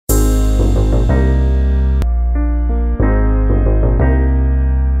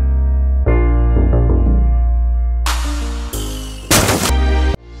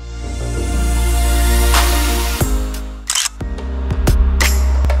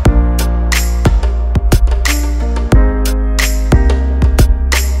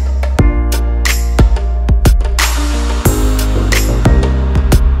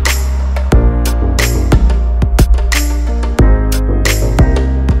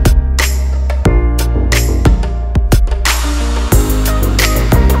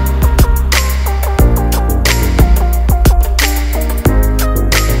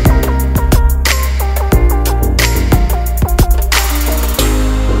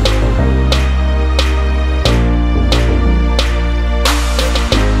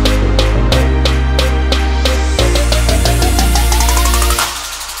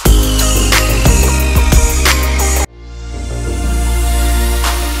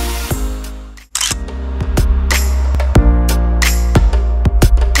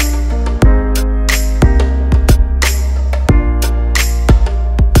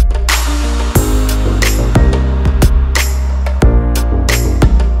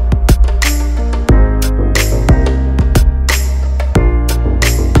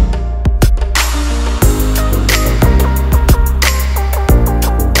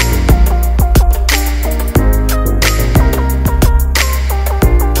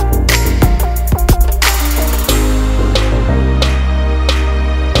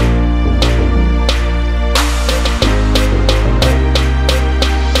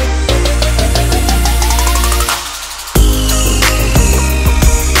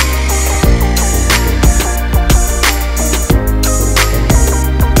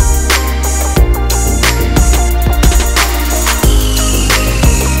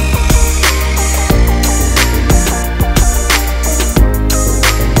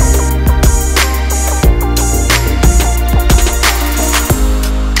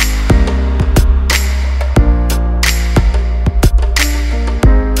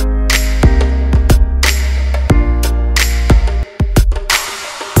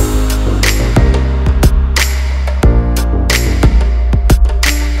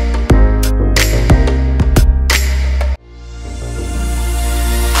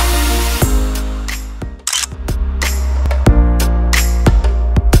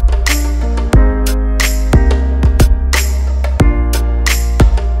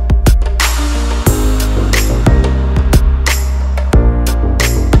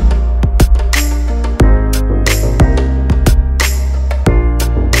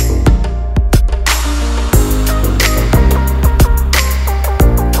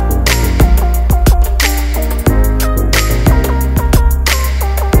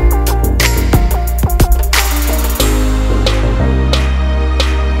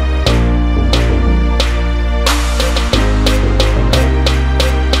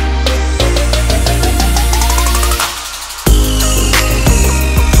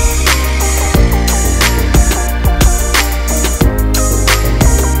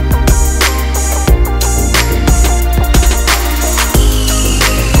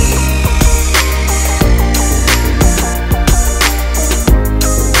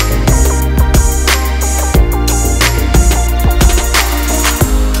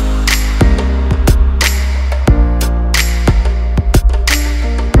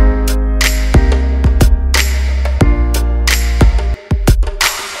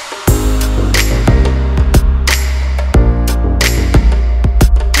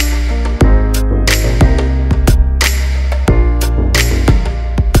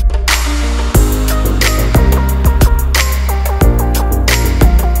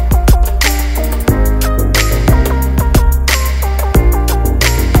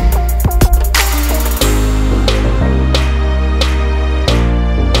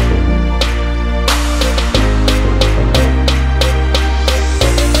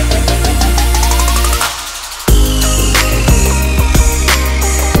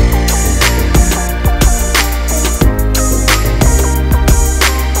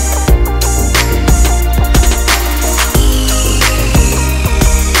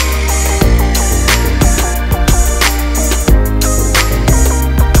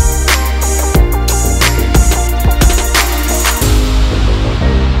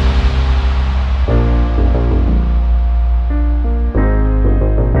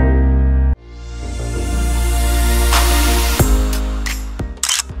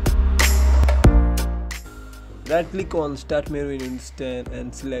Right click on Start menu in Windows 10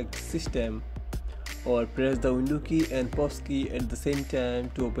 and select System, or press the Window key and pause key at the same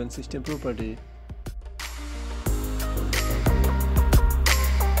time to open System Property.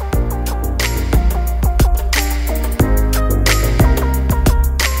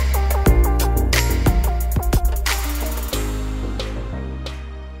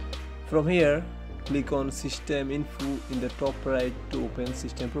 From here, click on System Info in the top right to open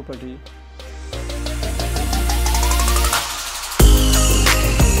System Property.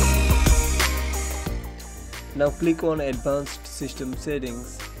 Now click on Advanced System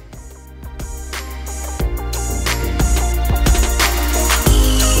Settings.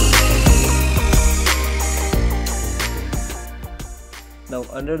 Now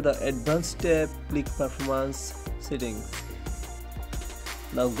under the Advanced tab, click Performance Settings.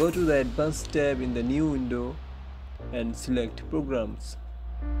 Now go to the Advanced tab in the new window and select Programs.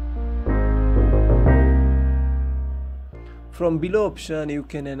 From below option, you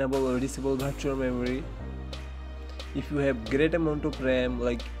can enable or disable virtual memory. If you have great amount of RAM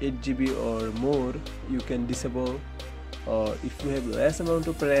like 8 GB or more, you can disable, or if you have less amount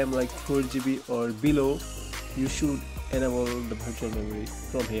of RAM like 4 GB or below, you should enable the virtual memory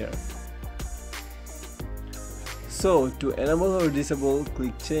from here. So to enable or disable,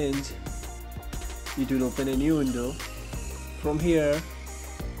 click Change. It will open a new window. From here,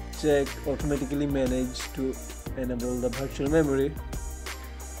 check Automatically Manage to enable the virtual memory,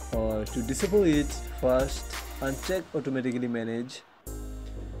 or to disable it, first uncheck Automatically Manage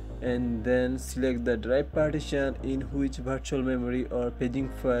and then select the drive partition in which virtual memory or paging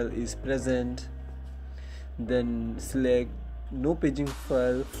file is present. Then select No Paging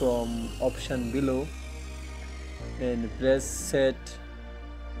File from option below and press Set.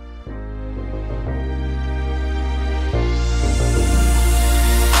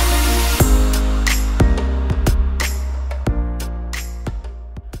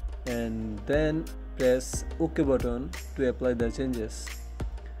 And then press OK button to apply the changes,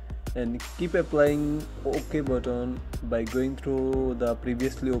 and keep applying OK button by going through the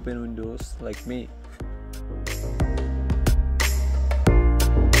previously open windows like me.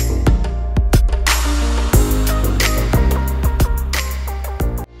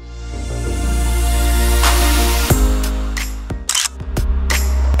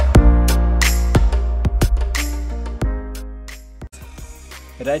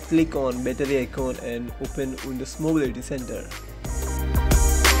 Right click on battery icon and open Windows Mobility Center.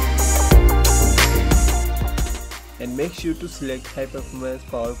 And make sure to select High Performance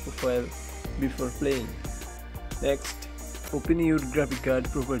Power Profile before playing. Next, open your graphic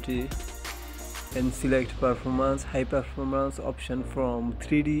card property and select Performance High Performance option from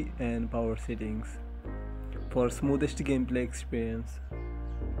 3D and Power settings for smoothest gameplay experience.